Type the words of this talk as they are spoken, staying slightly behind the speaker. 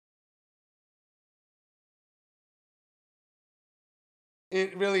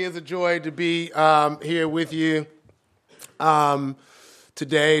It really is a joy to be here with you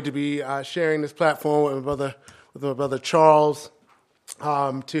today, to be sharing this platform with my brother Charles,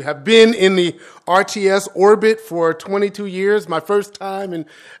 to have been in the RTS orbit for 22 years, my first time in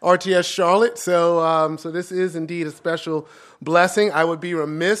RTS Charlotte. So this is indeed a special blessing. I would be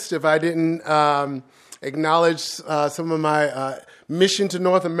remiss if I didn't acknowledge some of my mission to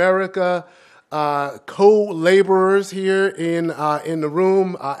North America co-laborers here in the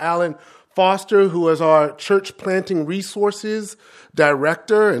room. Alan Foster, who is our church planting resources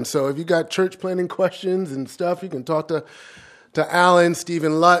director. And so if you got church planting questions and stuff, you can talk to Alan.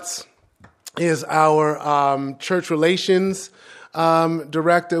 Stephen Lutz is our church relations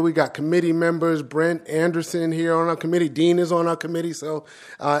director. We got committee members. Brent Anderson here on our committee. Dean is on our committee. So,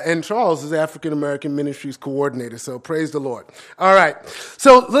 and Charles is African American Ministries coordinator. So praise the Lord. All right.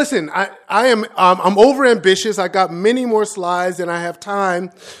 So listen, I'm over ambitious. I got many more slides than I have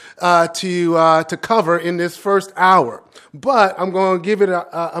time to cover in this first hour. But I'm going to give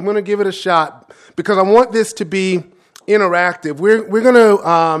it a shot because I want this to be interactive. We're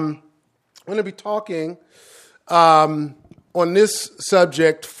going to be talking on this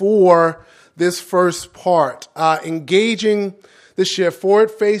subject for this first part, engaging the shift,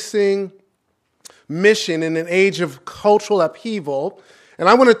 forward-facing mission in an age of cultural upheaval. And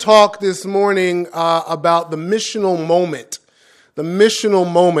I want to talk this morning about the missional moment. The missional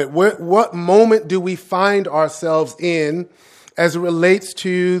moment. What moment do we find ourselves in as it relates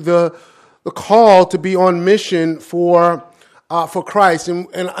to the call to be on mission for Christ?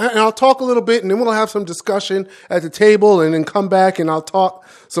 And I'll talk a little bit, and then we'll have some discussion at the table, and then come back and I'll talk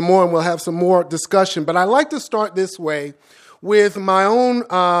some more, and we'll have some more discussion. But I like to start this way with my own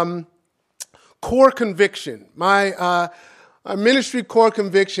core conviction, my ministry core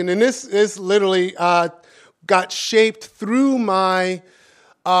conviction, and this is literally got shaped through my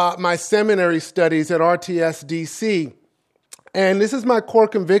seminary studies at RTS DC, and this is my core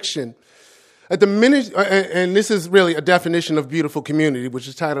conviction. At the minute, and this is really a definition of beautiful community, which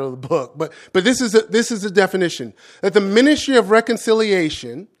is the title of the book. But this is a definition that the ministry of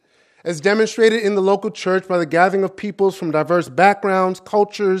reconciliation, as demonstrated in the local church by the gathering of peoples from diverse backgrounds,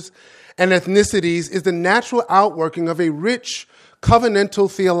 cultures, and ethnicities, is the natural outworking of a rich covenantal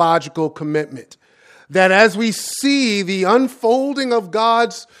theological commitment. That as we see the unfolding of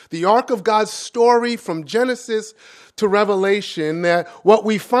the arc of God's story from Genesis to Revelation, that what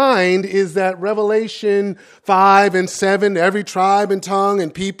we find is that Revelation 5 and 7, every tribe and tongue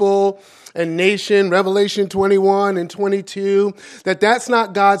and people and nation, Revelation 21 and 22, that's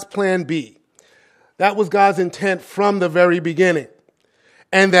not God's plan B. That was God's intent from the very beginning.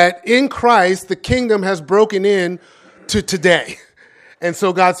 And that in Christ, the kingdom has broken in to today. And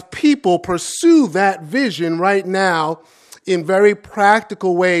so God's people pursue that vision right now in very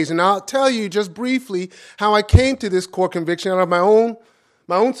practical ways. And I'll tell you just briefly how I came to this core conviction out of my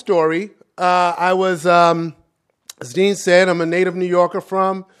own story. I was, as Dean said, I'm a native New Yorker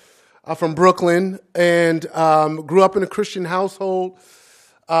from Brooklyn, and grew up in a Christian household.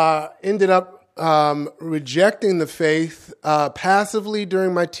 Ended up rejecting the faith passively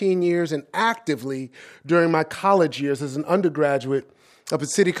during my teen years and actively during my college years as an undergraduate up at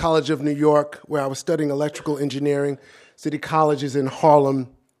City College of New York, where I was studying electrical engineering. City College is in Harlem.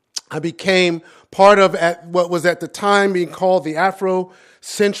 I became part of what was at the time being called the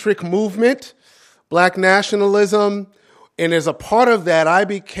Afrocentric movement, Black nationalism. And as a part of that, I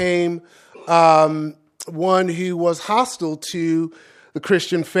became one who was hostile to the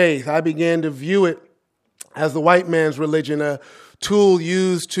Christian faith. I began to view it as the white man's religion, a tool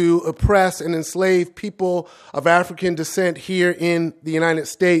used to oppress and enslave people of African descent here in the United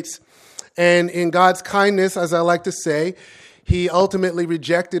States. And in God's kindness, as I like to say, he ultimately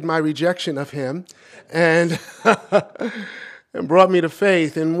rejected my rejection of him and brought me to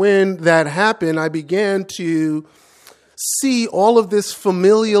faith. And when that happened, I began to see all of this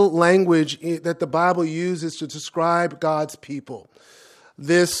familial language that the Bible uses to describe God's people.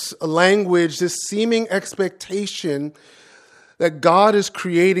 This language, this seeming expectation that God is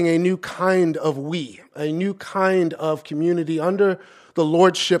creating a new kind of a new kind of community under the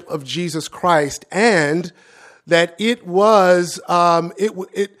lordship of Jesus Christ, and that it was a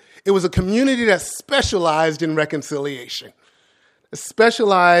community that specialized in reconciliation,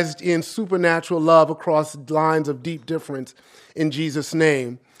 specialized in supernatural love across lines of deep difference in Jesus'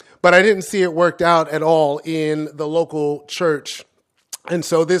 name. But I didn't see it worked out at all in the local church. And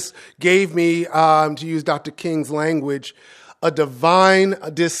so this gave me, to use Dr. King's language, a divine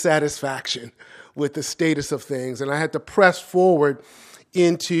dissatisfaction with the status of things. And I had to press forward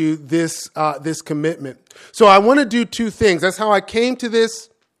into this commitment. So I want to do two things. That's how I came to this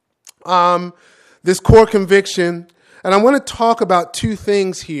core conviction. And I want to talk about two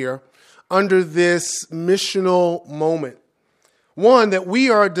things here under this missional moment. One, that we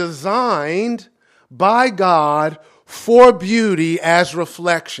are designed by God for beauty as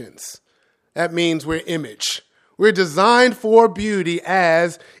reflections. That means we're image. We're designed for beauty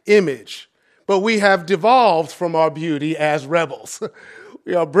as image. But we have devolved from our beauty as rebels.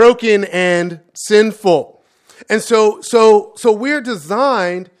 We are broken and sinful. And so we're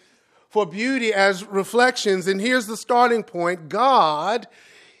designed for beauty as reflections. And here's the starting point. God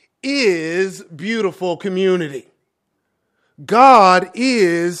is beautiful community. God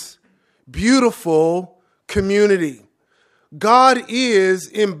is beautiful community. God is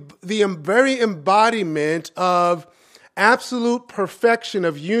the very embodiment of absolute perfection,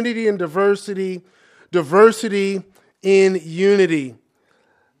 of unity and diversity, diversity in unity.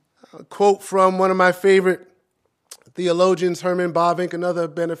 A quote from one of my favorite theologians, Herman Bavinck, another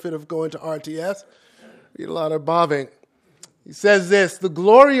benefit of going to RTS. Read a lot of Bavinck. He says this: the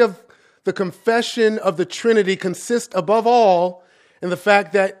glory of the confession of the Trinity consists above all in the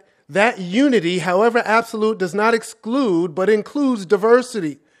fact that unity, however absolute, does not exclude but includes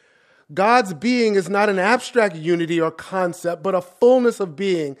diversity. God's being is not an abstract unity or concept, but a fullness of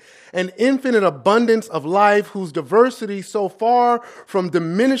being, an infinite abundance of life whose diversity, so far from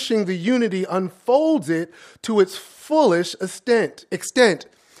diminishing the unity, unfolds it to its fullest extent.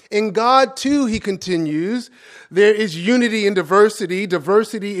 In God, too, he continues, there is unity in diversity,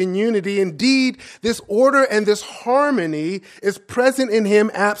 diversity in unity. Indeed, this order and this harmony is present in him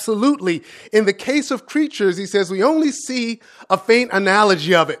absolutely. In the case of creatures, he says, we only see a faint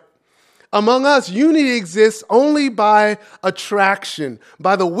analogy of it. Among us, unity exists only by attraction,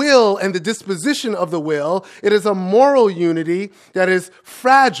 by the will and the disposition of the will. It is a moral unity that is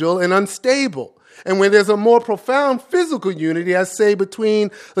fragile and unstable. And when there's a more profound physical unity, as say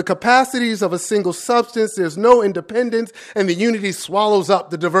between the capacities of a single substance, there's no independence, and the unity swallows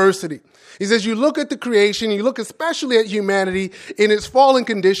up the diversity. He says, you look at the creation, you look especially at humanity in its fallen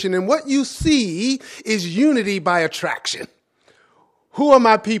condition, and what you see is unity by attraction. Who are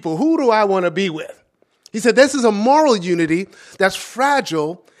my people? Who do I want to be with? He said, this is a moral unity that's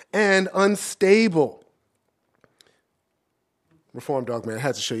fragile and unstable. Reformed dog man, I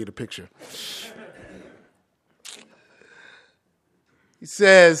had to show you the picture. He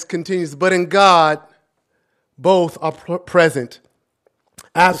says, continues, but in God, both are present.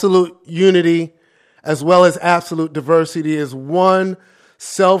 Absolute unity as well as absolute diversity is one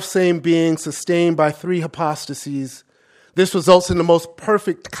self-same being sustained by three hypostases. This results in the most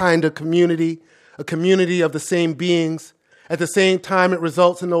perfect kind of community, a community of the same beings. At the same time, it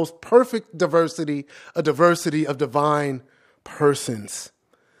results in the most perfect diversity, a diversity of divine persons.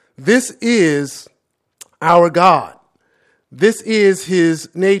 This is our God. This is his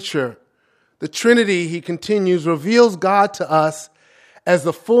nature. The Trinity, he continues, reveals God to us as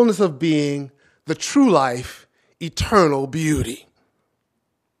the fullness of being, the true life, eternal beauty.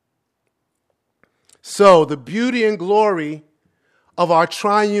 So the beauty and glory of our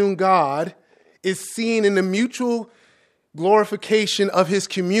triune God is seen in the mutual glorification of his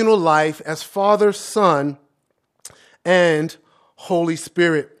communal life as Father, Son, and Holy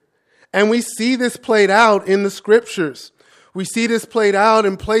Spirit. And we see this played out in the scriptures. We see this played out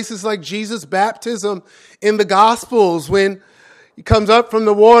in places like Jesus' baptism in the Gospels when he comes up from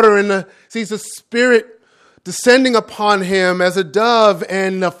the water and sees the Spirit descending upon him as a dove,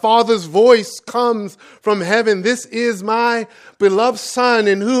 and the Father's voice comes from heaven. This is my beloved Son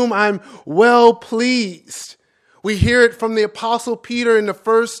in whom I'm well pleased. We hear it from the Apostle Peter in the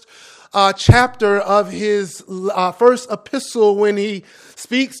first chapter of his first epistle when he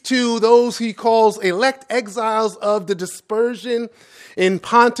speaks to those he calls elect exiles of the dispersion in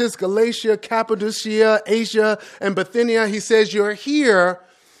Pontus, Galatia, Cappadocia, Asia, and Bithynia. He says, you're here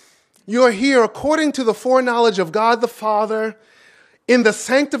according to the foreknowledge of God the Father in the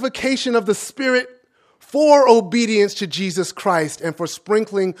sanctification of the Spirit for obedience to Jesus Christ and for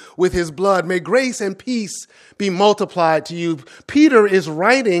sprinkling with his blood. May grace and peace be multiplied to you. Peter is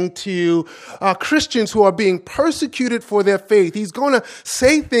writing to Christians who are being persecuted for their faith. He's going to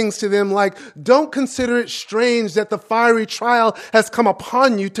say things to them like, don't consider it strange that the fiery trial has come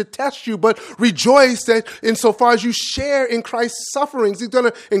upon you to test you, but rejoice that insofar as you share in Christ's sufferings. He's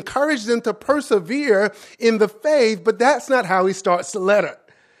going to encourage them to persevere in the faith, but that's not how he starts the letter.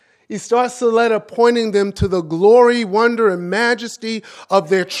 He starts the letter pointing them to the glory, wonder, and majesty of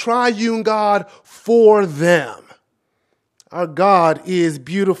their triune God for them. Our God is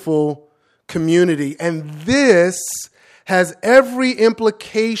beautiful community, and this has every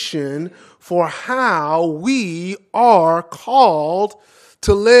implication for how we are called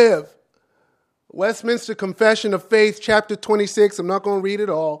to live. Westminster Confession of Faith, chapter 26, I'm not going to read it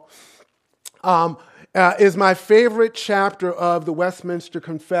all, is my favorite chapter of the Westminster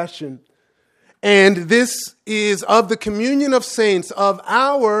Confession. And this is of the communion of saints, of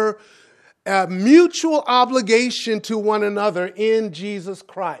our mutual obligation to one another in Jesus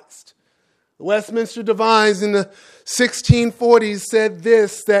Christ. The Westminster Divines in the 1640s said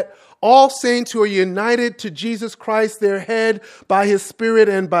this, that all saints who are united to Jesus Christ, their head, by his Spirit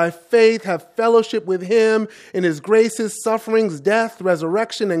and by faith, have fellowship with him in his graces, sufferings, death,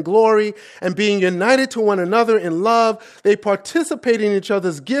 resurrection, and glory, and being united to one another in love, they participate in each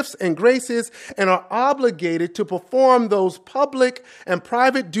other's gifts and graces and are obligated to perform those public and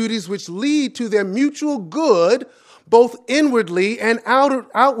private duties which lead to their mutual good, both inwardly and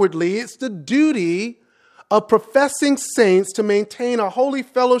outwardly. It's the duty of professing saints to maintain a holy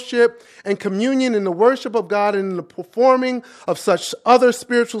fellowship and communion in the worship of God and in the performing of such other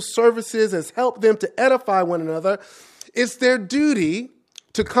spiritual services as help them to edify one another. It's their duty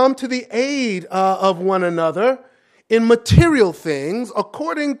to come to the aid of one another in material things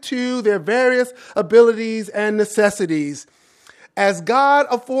according to their various abilities and necessities. As God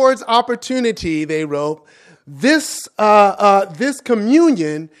affords opportunity, they wrote, this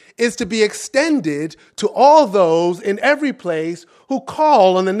communion is to be extended to all those in every place who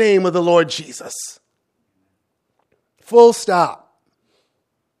call on the name of the Lord Jesus. Full stop.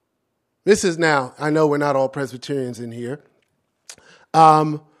 This is now, I know we're not all Presbyterians in here,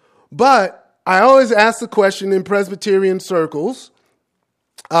 but I always ask the question in Presbyterian circles,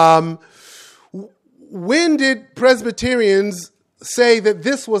 when did Presbyterians say that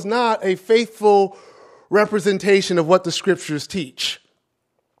this was not a faithful representation of what the scriptures teach?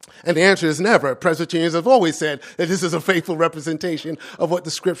 And the answer is never. Presbyterians have always said that this is a faithful representation of what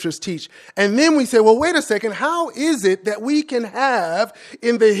the scriptures teach. And then we say, well, wait a second, how is it that we can have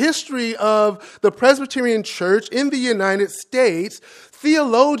in the history of the Presbyterian Church in the United States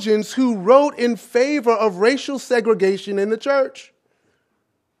theologians who wrote in favor of racial segregation in the church?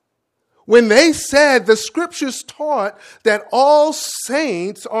 When they said the scriptures taught that all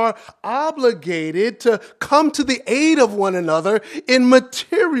saints are obligated to come to the aid of one another in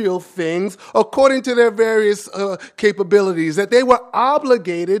material things according to their various capabilities, that they were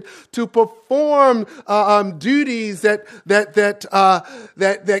obligated to perform duties that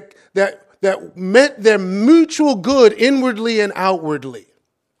meant their mutual good inwardly and outwardly.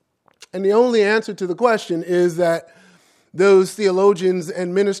 And the only answer to the question is that those theologians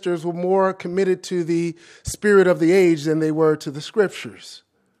and ministers were more committed to the spirit of the age than they were to the scriptures.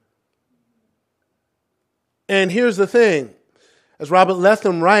 And here's the thing. As Robert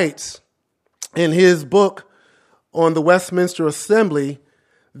Letham writes in his book on the Westminster Assembly,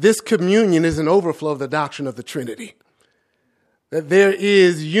 this communion is an overflow of the doctrine of the Trinity. That there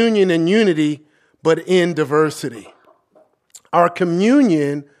is union and unity, but in diversity. Our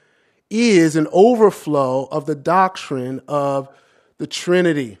communion is an overflow of the doctrine of the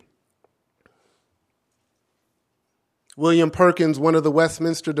Trinity. William Perkins, one of the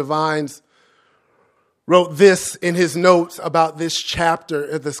Westminster Divines, wrote this in his notes about this chapter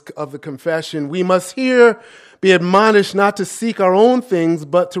of the confession. We must here be admonished not to seek our own things,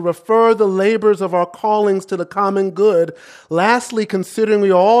 but to refer the labors of our callings to the common good. Lastly, considering we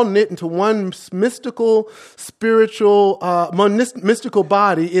are all knit into one mystical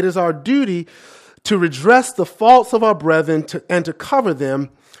body, it is our duty to redress the faults of our brethren and to cover them,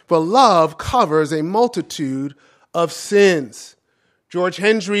 for love covers a multitude of sins. George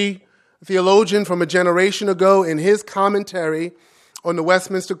Hendry, a theologian from a generation ago, in his commentary on the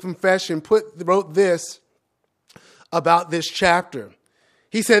Westminster Confession, wrote this about this chapter.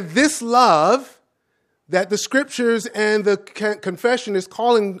 He said, this love that the scriptures and the confession is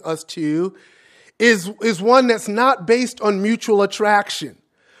calling us to is one that's not based on mutual attraction,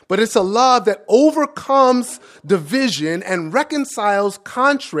 but it's a love that overcomes division and reconciles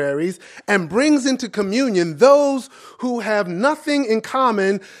contraries and brings into communion those who have nothing in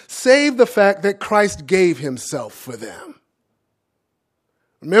common save the fact that Christ gave himself for them.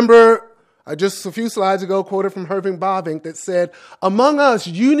 Remember, I just a few slides ago quoted from Irving Bobbink that said, among us,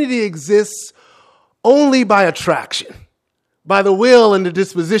 unity exists only by attraction, by the will and the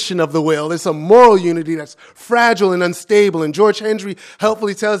disposition of the will. It's a moral unity that's fragile and unstable. And George Hendry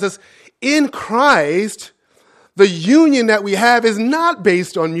helpfully tells us, in Christ, the union that we have is not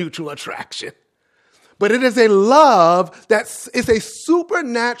based on mutual attraction, but it is a love it's a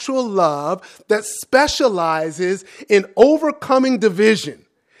supernatural love that specializes in overcoming division.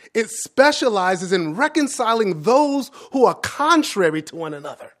 It specializes in reconciling those who are contrary to one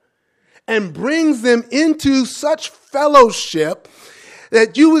another and brings them into such fellowship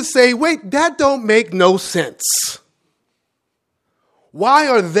that you would say, wait, that don't make no sense. Why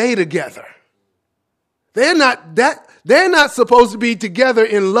are they together? They're not supposed to be together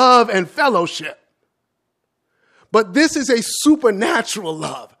in love and fellowship. But this is a supernatural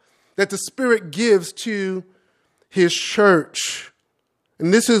love that the Spirit gives to his church.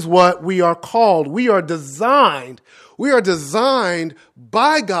 And this is what we are called. We are designed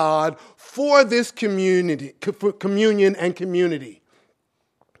by God for this community, communion and community.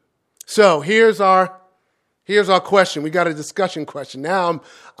 So here's our question. We got a discussion question. Now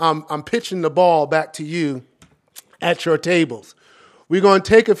I'm pitching the ball back to you at your tables. We're going to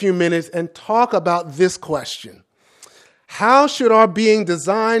take a few minutes and talk about this question. How should our being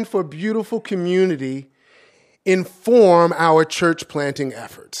designed for beautiful community inform our church planting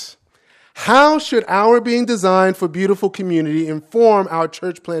efforts? How should our being designed for beautiful community inform our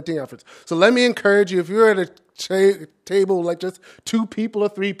church planting efforts? So let me encourage you, if you're at a table like just 2 people or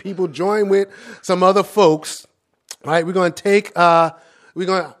 3 people, join with some other folks. All right, we're going to take, I'm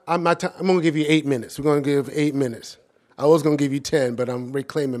going to give you 8 minutes. We're going to give 8 minutes. I was going to give you 10, but I'm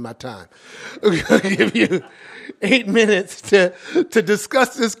reclaiming my time. We're going to give you 8 minutes to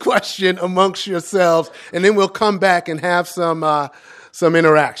discuss this question amongst yourselves, and then we'll come back and have some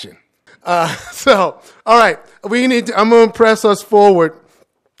interaction. All right, I'm going to press us forward.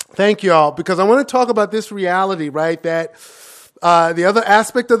 Thank you all, because I want to talk about this reality, right? That the other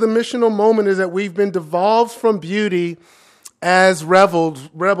aspect of the missional moment is that we've been devolved from beauty as rebels.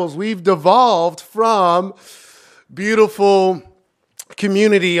 We've devolved from beautiful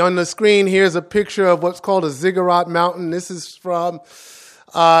community. On the screen, here's a picture of what's called a ziggurat mountain. This is from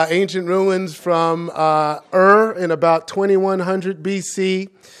ancient ruins from Ur in about 2100 BC.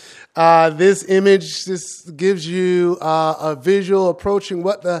 This image, this gives you a visual approaching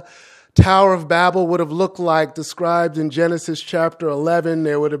what the Tower of Babel would have looked like, described in Genesis chapter 11.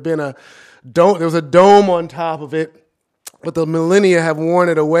 There would have been a dome. There was a dome on top of it, but the millennia have worn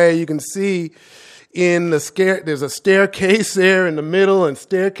it away. You can see there's a staircase there in the middle and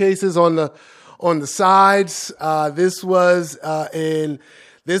staircases on the sides. This was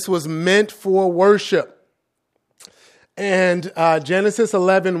meant for worship. And Genesis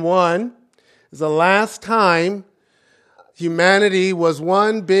 11:1 is the last time humanity was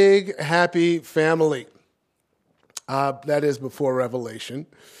one big happy family. That is before Revelation.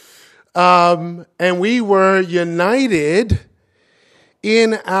 And we were united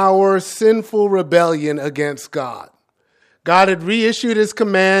in our sinful rebellion against God. God had reissued his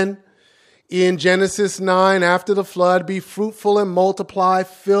command in Genesis 9 after the flood, be fruitful and multiply,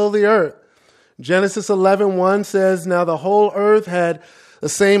 fill the earth. Genesis 11:1 says, now the whole earth had the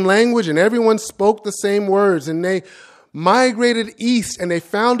same language and everyone spoke the same words, and they migrated east and they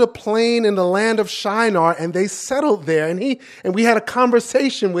found a plain in the land of Shinar and they settled there. And we had a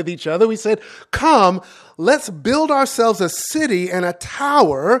conversation with each other. We said, come, let's build ourselves a city and a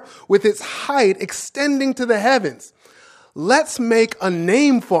tower with its height extending to the heavens. Let's make a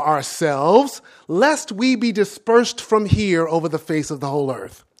name for ourselves, lest we be dispersed from here over the face of the whole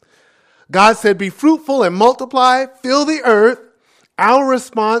earth. God said, be fruitful and multiply, fill the earth. Our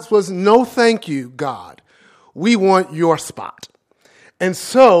response was, no, thank you, God. We want your spot. And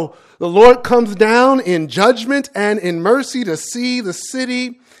so the Lord comes down in judgment and in mercy to see the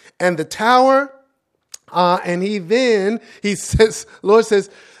city and the tower. And the Lord says,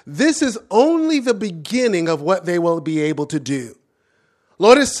 this is only the beginning of what they will be able to do.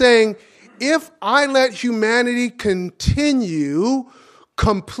 Lord is saying, if I let humanity continue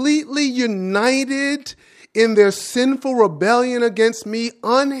completely united in their sinful rebellion against me,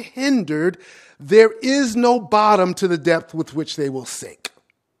 unhindered, there is no bottom to the depth with which they will sink.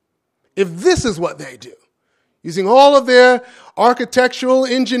 If this is what they do, using all of their architectural,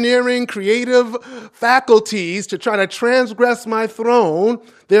 engineering, creative faculties to try to transgress my throne,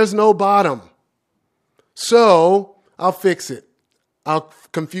 there's no bottom. So I'll fix it. I'll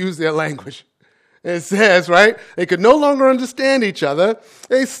confuse their language. It says, right, they could no longer understand each other.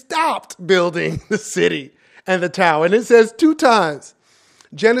 They stopped building the city and the tower. And it says 2 times,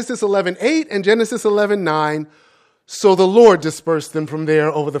 Genesis 11:8 and Genesis 11:9, so the Lord dispersed them from there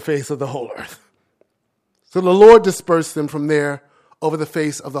over the face of the whole earth. So the Lord dispersed them from there over the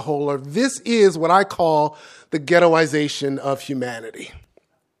face of the whole earth. This is what I call the ghettoization of humanity.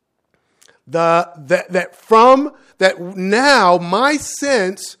 Now my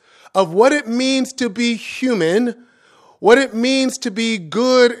sense of what it means to be human what it means to be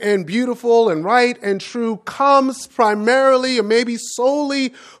good and beautiful and right and true comes primarily or maybe solely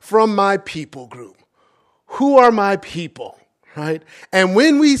from my people group. Who are my people, right? And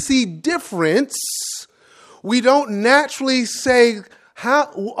when we see difference, we don't naturally say,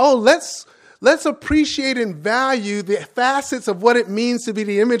 let's appreciate and value the facets of what it means to be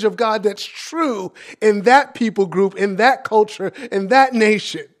the image of God that's true in that people group, in that culture, in that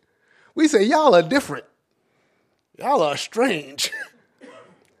nation. We say, y'all are different. Y'all are strange.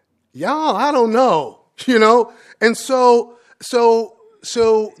 Y'all, I don't know, And so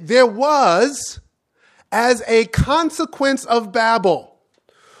there was, as a consequence of Babel,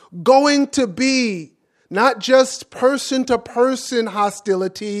 going to be not just person-to-person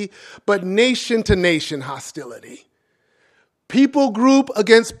hostility, but nation-to-nation hostility. People group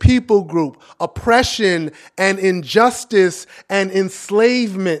against people group, oppression and injustice and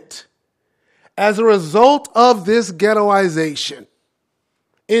enslavement as a result of this ghettoization.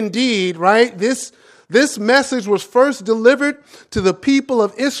 Indeed, right? This message was first delivered to the people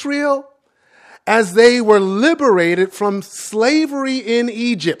of Israel as they were liberated from slavery in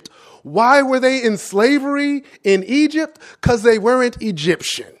Egypt. Why were they in slavery in Egypt? Because they weren't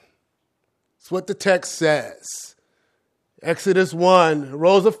Egyptian. That's what the text says. Exodus 1,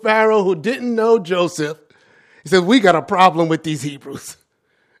 arose a Pharaoh who didn't know Joseph. He said, we got a problem with these Hebrews.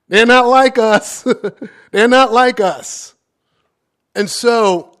 They're not like us. They're not like us. And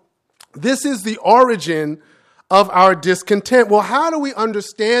so this is the origin of our discontent. Well, how do we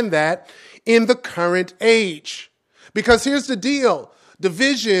understand that in the current age? Because here's the deal.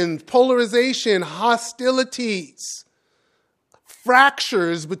 Division, polarization, hostilities,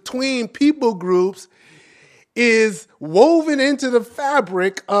 fractures between people groups is woven into the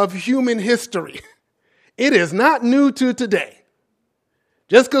fabric of human history. It is not new to today.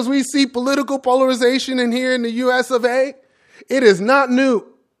 Just because we see political polarization in here in the US of A, it is not new.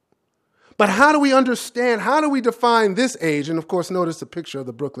 But how do we understand, how do we define this age? And of course, notice the picture of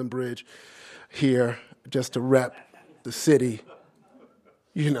the Brooklyn Bridge here, just to rep the city.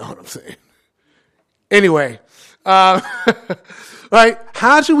 You know what I'm saying. Anyway, right?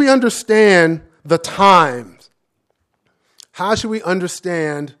 How should we understand the times? How should we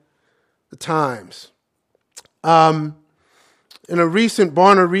understand the times? In a recent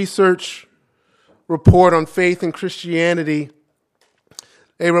Barna Research report on faith and Christianity,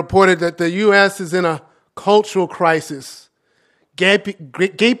 they reported that the U.S. is in a cultural crisis,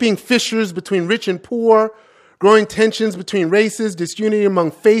 gaping fissures between rich and poor, growing tensions between races, disunity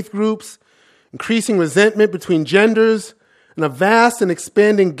among faith groups, increasing resentment between genders, and a vast and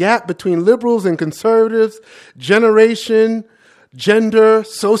expanding gap between liberals and conservatives, generation, gender,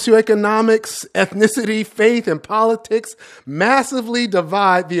 socioeconomics, ethnicity, faith, and politics massively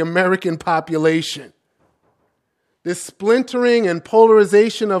divide the American population. This splintering and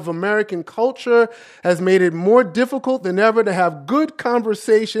polarization of American culture has made it more difficult than ever to have good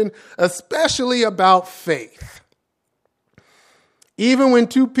conversation, especially about faith. Even when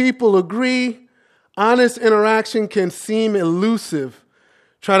two people agree, honest interaction can seem elusive.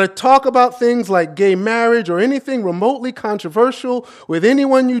 Try to talk about things like gay marriage or anything remotely controversial with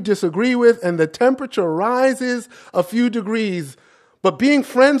anyone you disagree with, and the temperature rises a few degrees. But being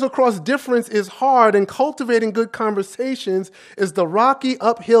friends across difference is hard, and cultivating good conversations is the rocky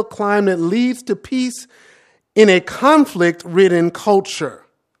uphill climb that leads to peace in a conflict-ridden culture.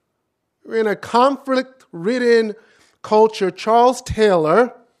 We're in a conflict-ridden culture. Charles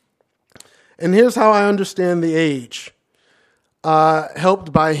Taylor, and here's how I understand the age,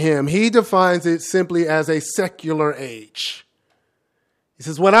 helped by him. He defines it simply as a secular age. He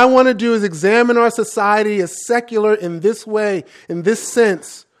says, what I want to do is examine our society as secular in this way, in this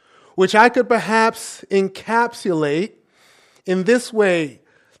sense, which I could perhaps encapsulate in this way.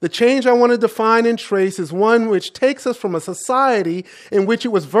 The change I want to define and trace is one which takes us from a society in which it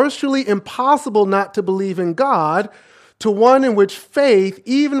was virtually impossible not to believe in God to one in which faith,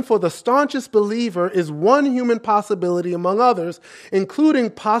 even for the staunchest believer, is one human possibility among others,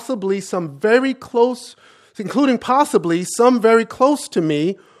 including possibly some very close to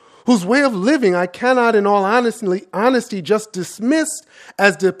me, whose way of living I cannot in all honesty just dismiss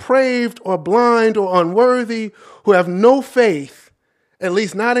as depraved or blind or unworthy, who have no faith, at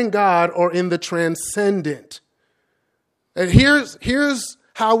least not in God or in the transcendent. And here's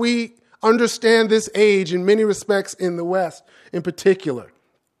how we understand this age in many respects in the West in particular.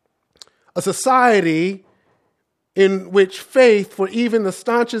 A society in which faith for even the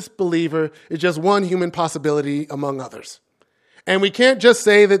staunchest believer is just one human possibility among others. And we can't just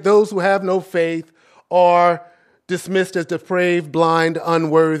say that those who have no faith are dismissed as depraved, blind,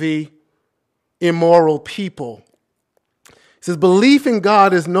 unworthy, immoral people. He says, belief in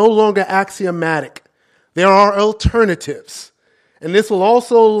God is no longer axiomatic. There are alternatives. And this will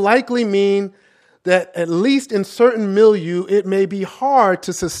also likely mean that at least in certain milieu, it may be hard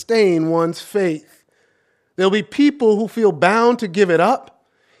to sustain one's faith. There'll be people who feel bound to give it up,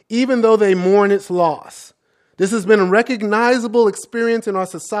 even though they mourn its loss. This has been a recognizable experience in our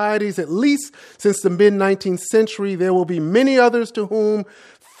societies, at least since the mid-19th century. There will be many others to whom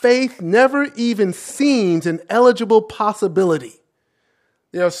faith never even seems an eligible possibility.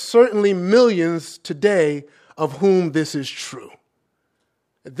 There are certainly millions today of whom this is true.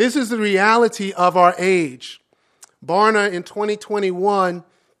 This is the reality of our age. Barna in 2021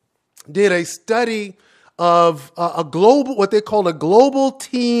 did a study of a global, what they call a global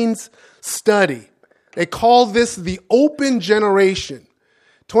teens study. They call this the open generation.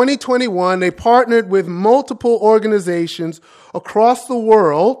 2021, they partnered with multiple organizations across the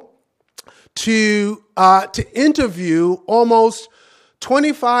world to interview almost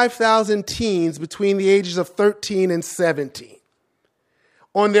 25,000 teens between the ages of 13 and 17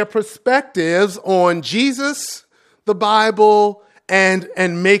 on their perspectives on Jesus, the Bible, and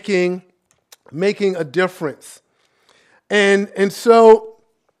making a difference. And so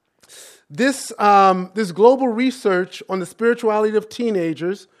this global research on the spirituality of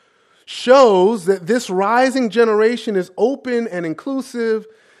teenagers shows that this rising generation is open and inclusive,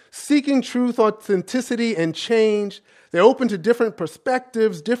 seeking truth, authenticity, and change. They're open to different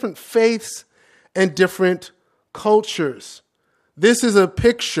perspectives, different faiths, and different cultures. This is a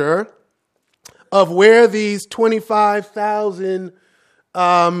picture of where these 25,000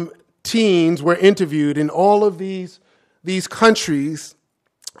 teens were interviewed in all of these countries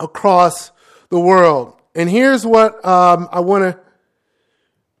across the world. And here's what I want to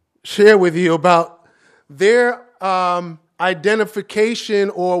share with you about their identification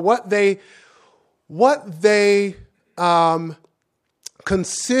or what they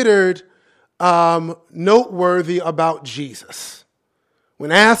considered noteworthy about Jesus.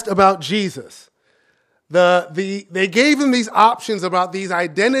 When asked about Jesus, they gave them these options about these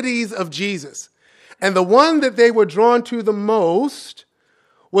identities of Jesus. And the one that they were drawn to the most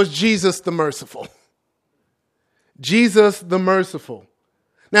was Jesus the merciful. Jesus the merciful.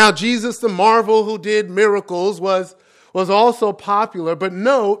 Now, Jesus the marvel who did miracles was also popular, but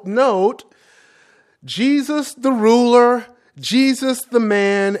note, Jesus the ruler, Jesus the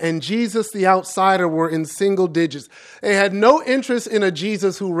man, and Jesus the outsider were in single digits. They had no interest in a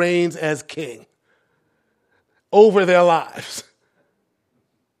Jesus who reigns as king over their lives.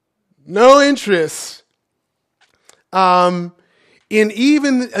 No interest in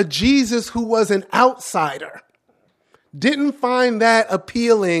even a Jesus who was an outsider. Didn't find that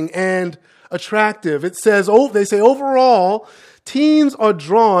appealing and attractive. It says, they say overall, teens are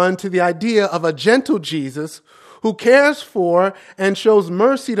drawn to the idea of a gentle Jesus who cares for and shows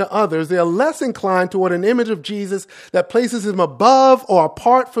mercy to others. They are less inclined toward an image of Jesus that places him above or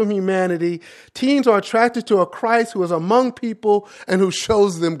apart from humanity. Teens are attracted to a Christ who is among people and who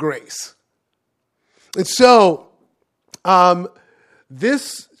shows them grace. And so,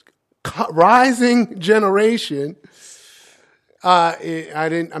 this rising generation,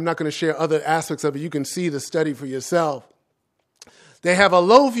 I'm not going to share other aspects of it. You can see the study for yourself. They have a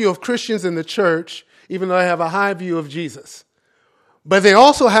low view of Christians in the church, even though they have a high view of Jesus. But they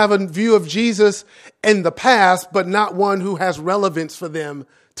also have a view of Jesus in the past, but not one who has relevance for them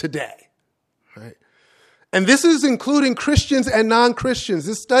today. Right? And this is including Christians and non-Christians.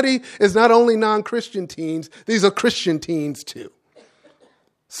 This study is not only non-Christian teens, these are Christian teens too.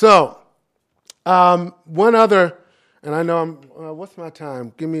 So, one other, and I know what's my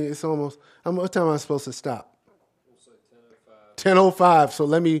time? It's almost, what time am I supposed to stop? 10:05, so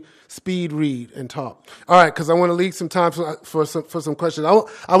let me speed read and talk. All right, because I want to leave some time for some questions.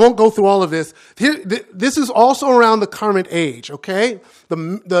 I won't go through all of this. This is also around the current age, okay? The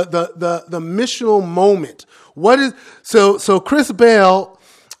missional moment. So Chris Bale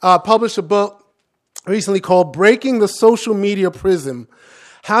published a book recently called Breaking the Social Media Prism: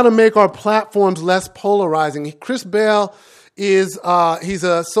 How to Make Our Platforms Less Polarizing. Chris Bale he's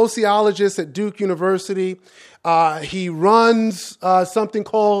a sociologist at Duke University. He runs something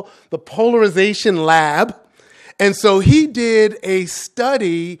called the Polarization Lab. And so he did a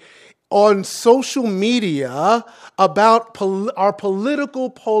study on social media about our political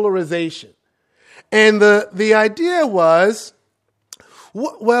polarization. And the idea was,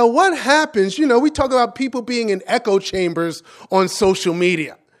 what happens? We talk about people being in echo chambers on social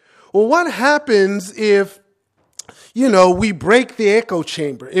media. Well, what happens if, we break the echo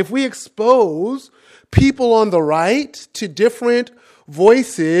chamber? If we expose people on the right to different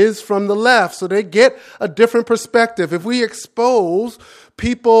voices from the left, so they get a different perspective. If we expose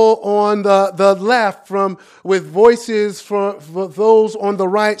people on the left with voices for those on the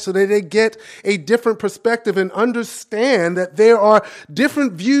right, so that they get a different perspective and understand that there are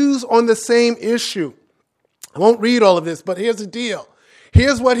different views on the same issue. I won't read all of this, but here's the deal.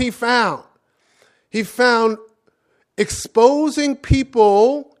 Here's what he found. He found exposing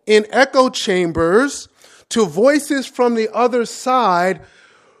people in echo chambers to voices from the other side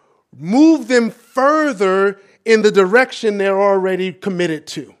move them further in the direction they're already committed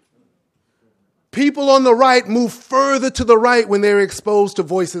to. People on the right move further to the right when they're exposed to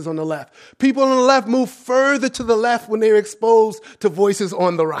voices on the left. People on the left move further to the left when they're exposed to voices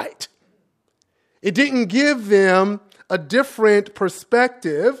on the right. It didn't give them a different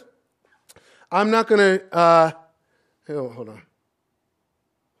perspective. I'm not going to, hold on.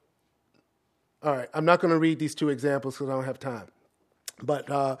 All right, I'm not going to read these two examples because I don't have time.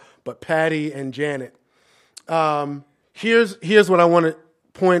 But Patty and Janet. Here's what I want to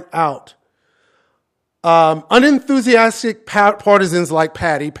point out. Unenthusiastic partisans like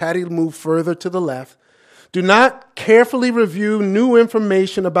Patty moved further to the left, do not carefully review new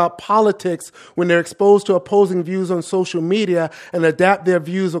information about politics when they're exposed to opposing views on social media and adapt their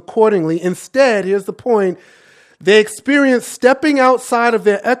views accordingly. Instead, here's the point, they experience stepping outside of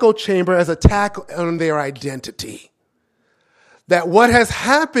their echo chamber as an attack on their identity. That what has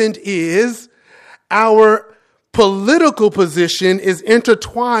happened is our political position is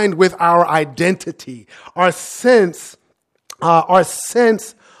intertwined with our identity, our sense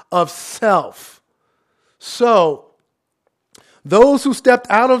of self. So, those who stepped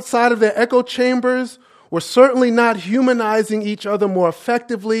outside of their echo chambers were certainly not humanizing each other more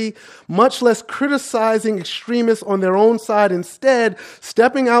effectively, much less criticizing extremists on their own side. Instead,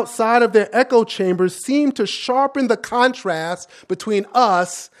 stepping outside of their echo chambers seemed to sharpen the contrast between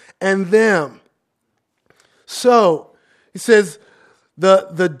us and them. So, he says,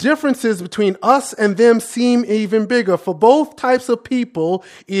 the differences between us and them seem even bigger. For both types of people,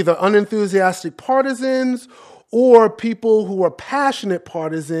 either unenthusiastic partisans or people who are passionate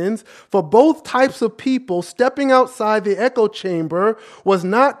partisans, for both types of people, stepping outside the echo chamber was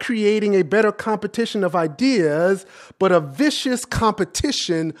not creating a better competition of ideas, but a vicious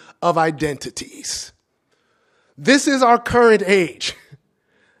competition of identities. This is our current age.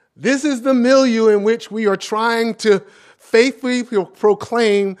 This is the milieu in which we are trying to faithfully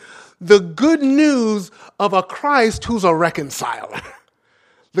proclaim the good news of a Christ who's a reconciler.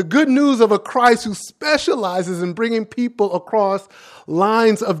 The good news of a Christ who specializes in bringing people across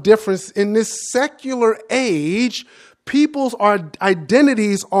lines of difference. In this secular age, people's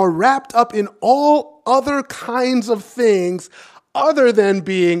identities are wrapped up in all other kinds of things other than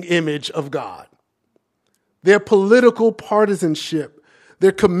being image of God. Their political partisanship,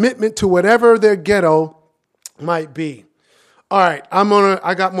 their commitment to whatever their ghetto might be. All right,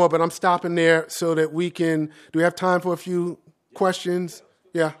 I got more, but I'm stopping there so that we can, do we have time for a few questions?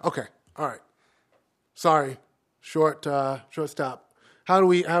 Yeah, okay, all right. Sorry, short stop.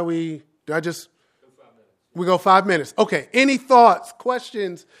 We go 5 minutes. Okay, any thoughts,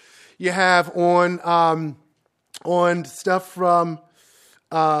 questions you have on stuff from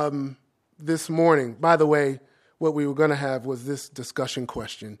this morning? By the way, what we were going to have was this discussion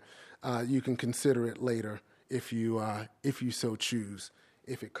question. You can consider it later if you so choose,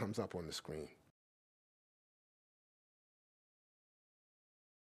 if it comes up on the screen.